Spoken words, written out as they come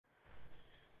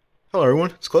Hello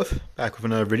everyone, it's Cliff, back with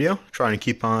another video, trying to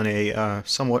keep on a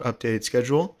somewhat updated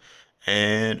schedule,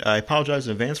 and I apologize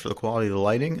in advance for the quality of the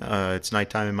lighting. It's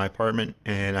nighttime in my apartment,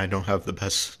 and I don't have the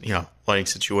best, lighting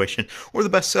situation, or the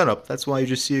best setup. That's why you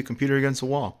just see a computer against a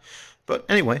wall. But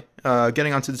anyway,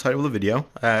 getting on to the title of the video,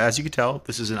 as you can tell,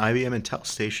 this is an IBM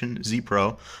IntelliStation Z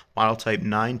Pro, model type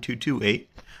 9228.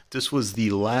 This was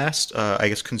the last,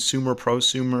 consumer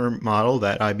prosumer model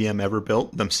that IBM ever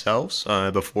built themselves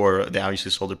before they obviously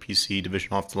sold their PC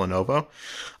division off to Lenovo.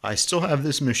 I still have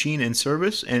this machine in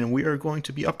service, and we are going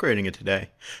to be upgrading it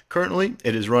today. Currently,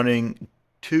 it is running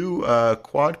two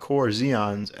quad-core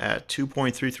Xeons at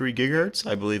 2.33 gigahertz.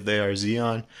 I believe they are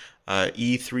Xeon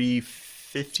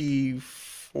E35045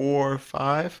 or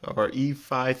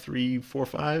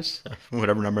E5345s,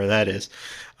 whatever number that is.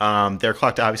 They're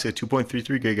clocked obviously at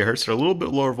 2.33 gigahertz. They're a little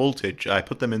bit lower voltage. I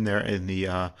put them in there in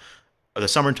the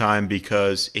summertime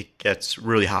because it gets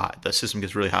really hot. The system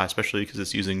gets really hot, especially because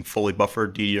it's using fully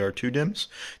buffered DDR2 DIMMs.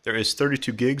 There is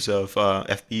 32 gigs of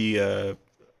FB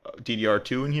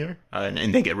DDR2 in here,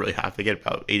 and they get really hot. They get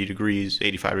about 80 degrees,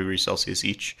 85 degrees Celsius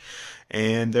each.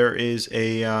 And there is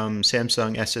a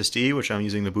Samsung SSD, which I'm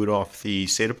using to boot off the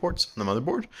SATA ports on the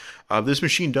motherboard. This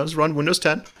machine does run Windows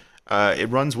 10. It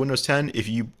runs Windows 10 if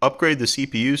you upgrade the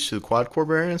CPUs to the quad-core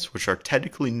variants, which are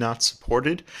technically not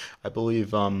supported. I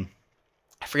believe, I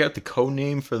forget the code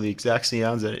name for the exact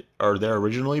Xeons that are there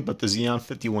originally, but the Xeon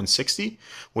 5160,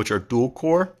 which are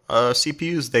dual-core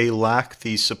CPUs, they lack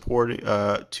the support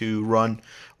to run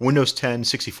Windows 10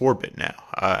 64-bit now.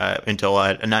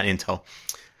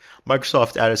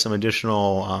 Microsoft added some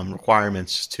additional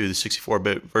requirements to the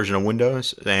 64-bit version of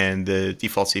Windows, and the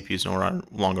default CPUs no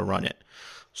longer run it.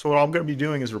 So what I'm going to be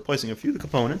doing is replacing a few of the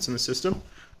components in the system.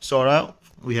 Start out,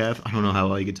 we have, I don't know how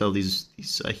well you can tell, these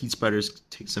heat spreaders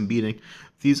take some beating.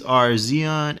 These are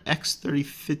Xeon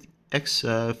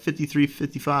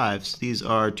X5355s. These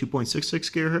are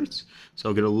 2.66 gigahertz, so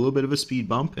I'll get a little bit of a speed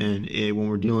bump, and when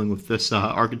we're dealing with this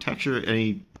architecture,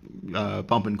 any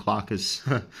bump in clock is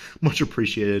much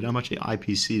appreciated. Not much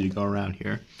IPC to go around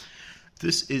here.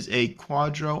 This is a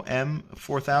Quadro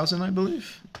M4000, I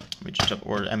believe. Let me just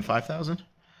order M5000.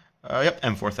 Yep,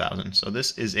 M4000. So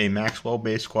this is a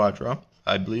Maxwell-based Quadro.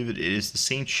 I believe it is the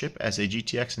same chip as a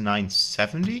GTX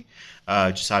 970,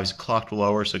 just obviously clocked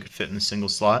lower so it could fit in a single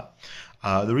slot.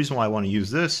 The reason why I want to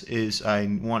use this is I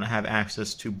want to have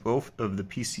access to both of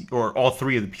the or all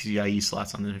three of the PCIe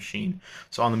slots on the machine.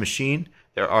 So on the machine,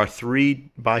 there are 3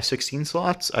 by 16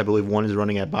 slots. I believe one is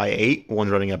running at by 8,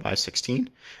 one's running at by 16,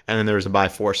 and then there's a by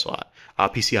 4 slot.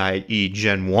 PCIe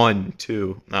Gen 1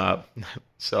 too.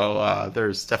 So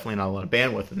there's definitely not a lot of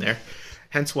bandwidth in there.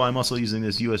 Hence why I'm also using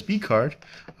this USB card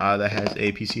that has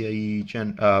a PCIe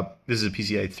Gen. This is a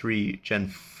PCIe 3 Gen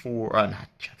 4, not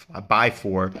Gen 4, by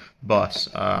 4 bus.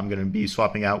 I'm going to be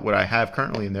swapping out what I have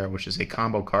currently in there, which is a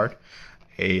combo card,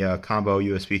 a combo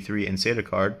USB 3 and SATA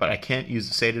card, but I can't use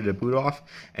the SATA to boot off.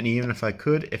 And even if I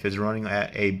could, if it's running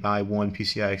at a by 1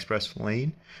 PCI Express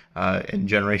lane in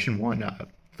Generation 1,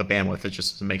 the bandwidth, it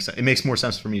just doesn't make sense. It makes more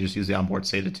sense for me to just use the onboard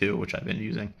SATA 2, which I've been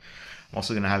using. I'm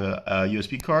also going to have a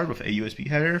USB card with a USB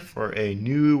header for a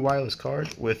new wireless card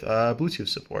with Bluetooth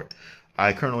support.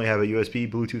 I currently have a USB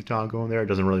Bluetooth dongle in there. It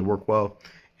doesn't really work well.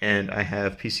 And I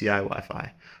have PCI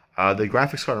Wi-Fi. The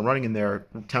graphics card I'm running in there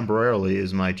temporarily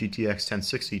is my GTX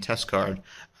 1060 test card.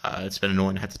 It's been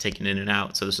annoying to have to take it in and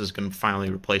out, so this is going to finally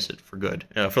replace it for good,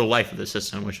 for the life of the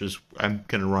system, which is I'm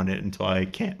going to run it until I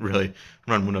can't really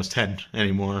run Windows 10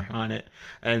 anymore on it,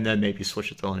 and then maybe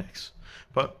switch it to Linux.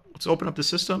 But let's open up the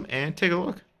system and take a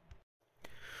look.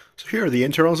 So here are the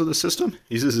internals of the system.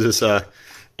 It uses this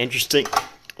interesting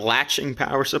latching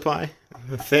power supply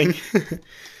thing.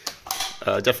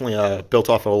 Definitely built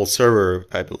off an old server,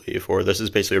 I believe, or this is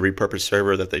basically a repurposed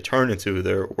server that they turn into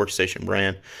their workstation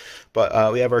brand.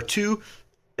 But we have our two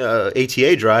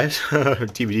ATA drives,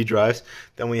 DVD drives.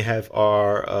 Then we have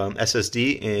our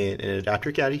SSD and an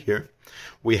adapter caddy here.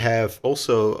 We have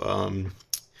also,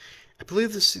 I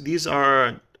believe these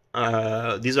are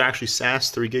actually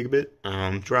SAS 3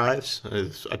 gigabit drives.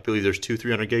 I believe there's two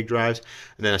 300 gig drives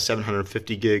and then a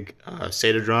 750 gig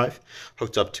SATA drive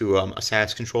hooked up to a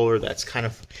SAS controller that's kind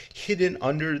of hidden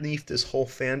underneath this whole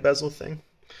fan bezel thing.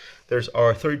 There's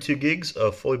our 32 gigs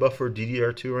of fully buffered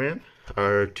DDR2 RAM,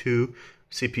 our two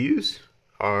CPUs,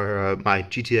 our my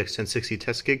GTX 1060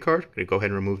 test gig card. I'm going to go ahead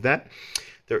and remove that.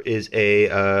 There is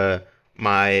a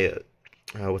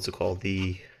what's it called?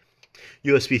 The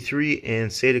USB 3 and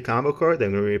SATA combo card that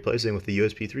I'm going to be replacing with the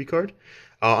USB 3 card.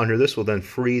 Under this will then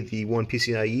free the one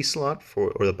PCIe slot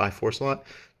or the by 4 slot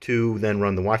to then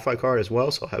run the Wi-Fi card as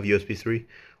well. So I'll have USB 3,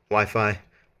 Wi-Fi,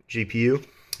 GPU.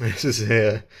 This is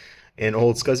an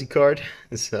old SCSI card.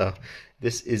 So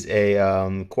this is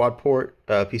a quad port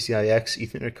PCI-X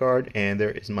Ethernet card, and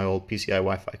there is my old PCI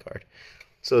Wi-Fi card.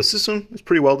 So the system is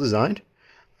pretty well designed.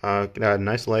 Got a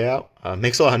nice layout.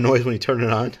 Makes a lot of noise when you turn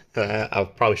it on. I'll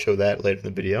probably show that later in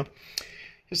the video.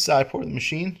 Here's the side port of the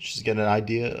machine, just to get an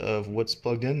idea of what's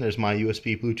plugged in. There's my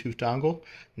USB Bluetooth dongle.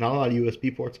 Not a lot of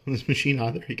USB ports on this machine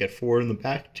either. You get 4 in the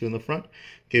back, 2 in the front.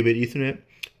 Gigabit Ethernet,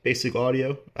 basic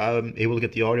audio. I'm able to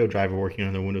get the audio driver working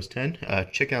on the Windows 10.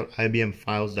 Check out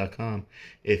IBMFiles.com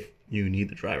if you need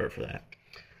the driver for that.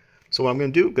 So what I'm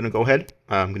going to do, I'm going to go ahead,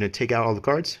 I'm going to take out all the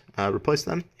cards, replace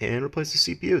them, and replace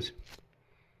the CPUs.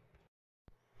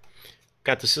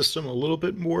 Got the system a little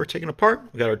bit more taken apart.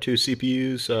 We got our 2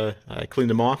 CPUs. I cleaned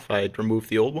them off. I removed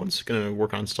the old ones. Going to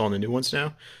work on installing the new ones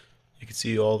now. You can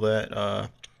see all that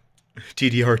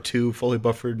DDR2 fully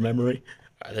buffered memory.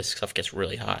 This stuff gets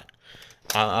really hot.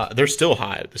 They're still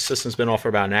hot. The system's been off for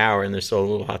about an hour, and they're still a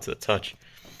little hot to the touch.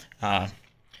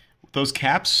 Those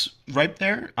caps right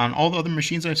there, on all the other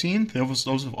machines I've seen, those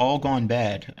have all gone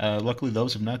bad. Luckily,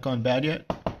 those have not gone bad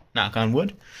yet. Knock on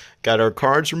wood. Got our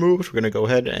cards removed. We're going to go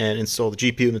ahead and install the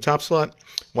GPU in the top slot,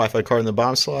 Wi-Fi card in the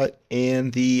bottom slot,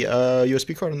 and the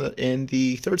USB card in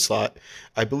the third slot.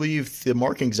 I believe the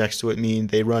markings next to it mean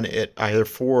they run at either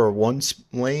 4 or 1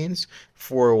 lanes,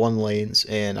 4 or 1 lanes,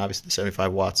 and obviously the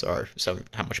 75 watts are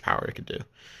how much power it can do.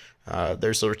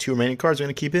 There's the 2 remaining cards I'm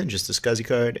going to keep in, just the SCSI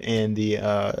card and the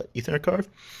Ethernet card.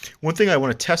 One thing I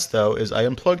want to test, though, is I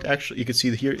unplugged, actually, you can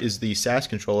see here is the SAS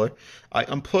controller. I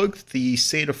unplugged the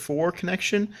SATA 4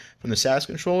 connection from the SAS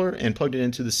controller and plugged it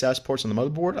into the SAS ports on the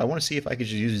motherboard. I want to see if I could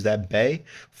just use that bay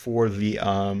for the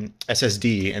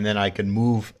SSD, and then I could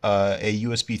move a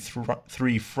USB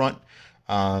 3 front,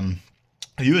 a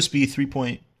USB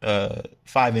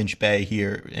 3.5-inch bay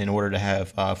here in order to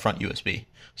have front USB.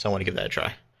 So I want to give that a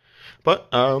try. But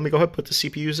let me go ahead and put the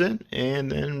CPUs in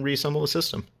and then reassemble the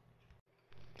system.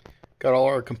 Got all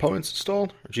our components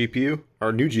installed, our GPU,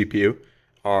 our new GPU,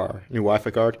 our new Wi-Fi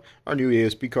card, our new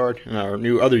USB card, and our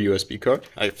new other USB card.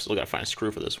 I've still got to find a screw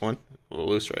for this one. A little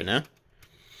loose right now.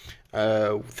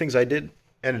 Things I didn't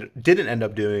end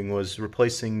up doing was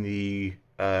replacing the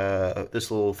this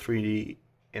little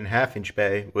 3.5-inch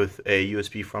bay with a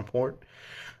USB front port.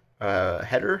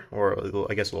 Header, or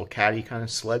I guess a little caddy kind of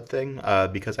sled thing,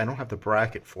 because I don't have the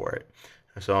bracket for it.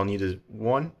 So I'll need to,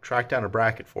 track down a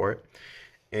bracket for it.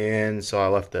 And so I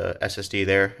left the SSD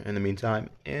there in the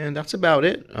meantime. And that's about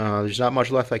it. There's not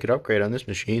much left I could upgrade on this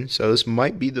machine. So this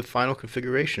might be the final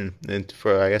configuration, and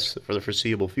for, I guess, for the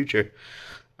foreseeable future.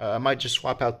 I might just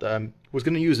swap out the, was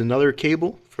going to use another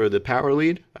cable for the power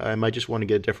lead. I might just want to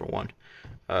get a different one.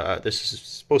 This is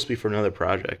supposed to be for another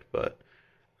project, but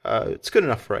it's good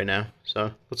enough for right now.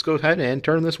 So let's go ahead and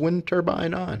turn this wind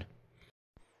turbine on.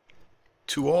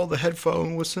 To all the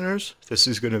headphone listeners, this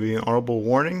is going to be an audible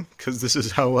warning, because this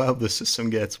is how loud the system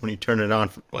gets when you turn it on,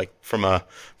 like from a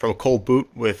cold boot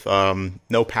with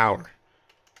no power.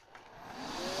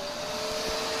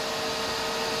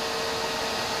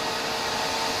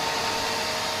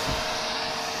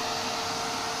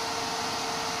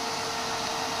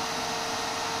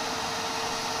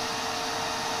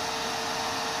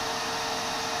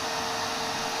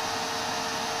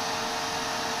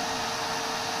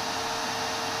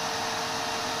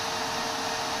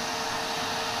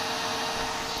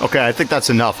 Okay, I think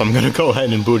that's enough. I'm going to go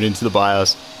ahead and boot into the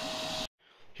BIOS.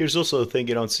 Here's also the thing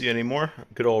you don't see anymore.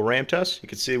 Good old RAM test. You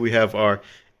can see we have our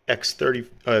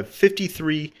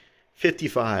X5355s.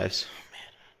 Man,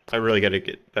 I really got to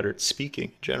get better at speaking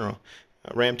in general.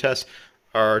 RAM test.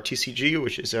 Our TCG,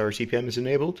 which is our TPM, is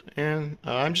enabled. And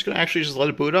I'm just going to actually just let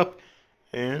it boot up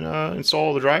and install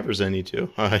all the drivers I need to.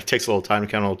 It takes a little time to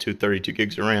count all 232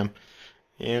 gigs of RAM.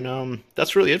 And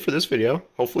that's really it for this video.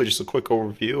 Hopefully just a quick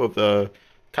overview of the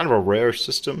kind of a rare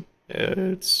system.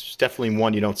 It's definitely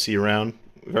one you don't see around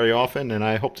very often, and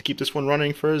I hope to keep this one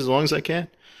running for as long as I can.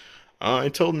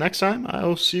 Until next time,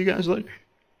 I'll see you guys later.